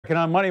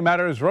American on Money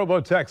Matters.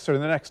 Robotext are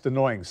the next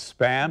annoying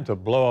spam to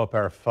blow up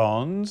our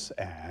phones.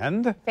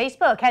 And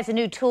Facebook has a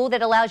new tool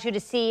that allows you to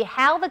see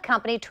how the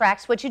company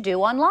tracks what you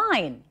do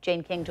online.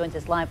 Jane King joins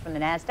us live from the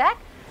NASDAQ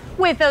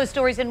with those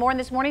stories and more in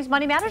this morning's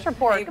Money Matters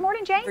report. Hey, good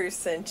morning, Jane.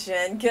 Bruce and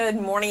Jen. Good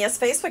morning. Yes,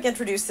 Facebook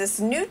introduced this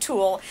new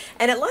tool,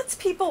 and it lets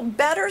people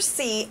better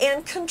see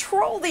and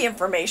control the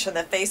information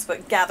that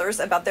Facebook gathers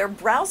about their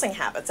browsing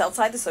habits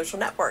outside the social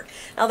network.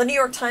 Now, the New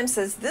York Times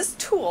says this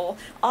tool,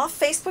 Off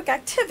Facebook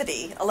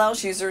Activity,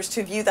 allows users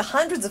to view the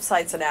hundreds of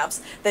sites and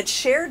apps that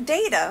share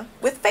data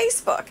with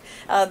Facebook.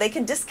 They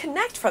can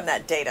disconnect from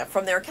that data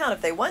from their account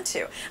if they want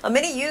to.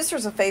 Many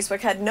users of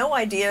Facebook had no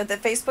idea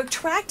that Facebook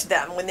tracked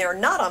them when they're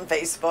not on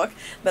Facebook,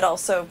 but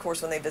also, of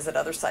course, when they visit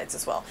other sites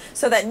as well.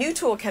 So that new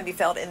tool can be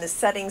found in the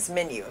settings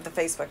menu of the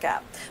Facebook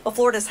app. Well,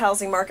 Florida's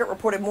housing market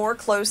reported more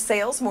closed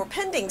sales, more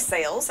pending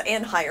sales,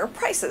 and higher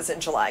prices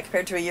in July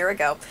compared to a year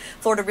ago.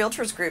 Florida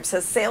Realtors Group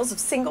says sales of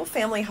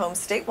single-family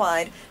homes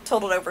statewide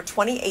totaled over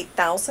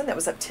 28,000. That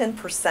was up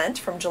 10%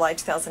 from July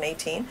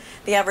 2018.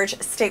 The average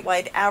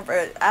statewide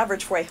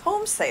average for a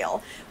home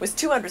sale was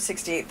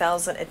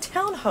 $268,000. A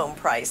townhome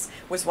price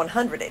was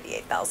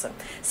 $188,000.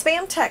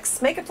 Spam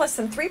texts make up less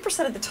than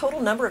 3% of the total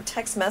number of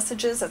text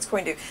messages. That's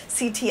according to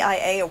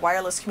CTIA, a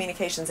wireless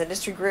communications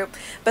industry group.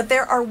 But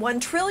there are 1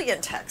 trillion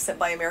texts sent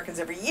by Americans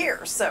every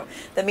year. So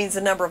that means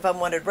the number of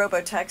unwanted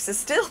robotexts is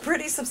still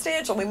pretty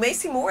substantial. We may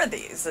see more of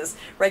these as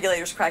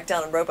regulators crack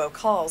down on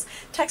robocalls.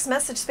 Text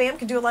message spam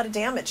can do a lot of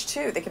damage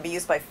too. They can be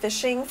used by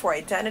phishing, for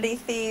identity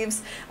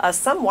thieves.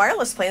 Some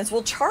wireless plans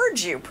will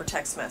charge you per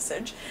text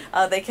message.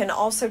 They can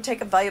also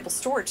take up valuable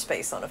storage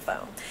space on a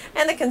phone.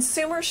 And the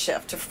consumer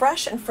shift to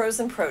fresh and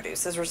frozen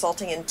produce is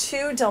resulting in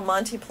 2 Del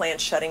Monte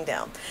plants shutting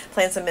down.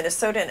 Plants in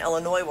Minnesota and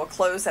Illinois will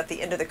close at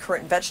the end of the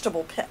current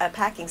vegetable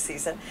packing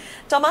season.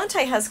 Del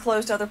Monte has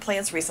closed other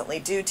plants recently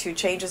due to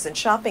changes in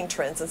shopping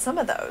trends, and some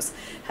of those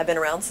have been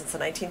around since the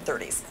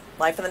 1930s.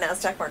 Live from the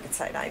NASDAQ market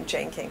site, I'm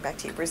Jane King. Back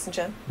to you, Bruce and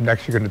Jen.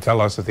 Next, you're going to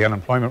tell us that the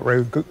unemployment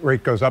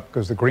rate goes up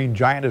because the green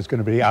giant is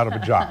going to be out of a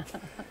job.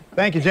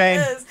 Thank you, Jane.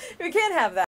 We can't have that.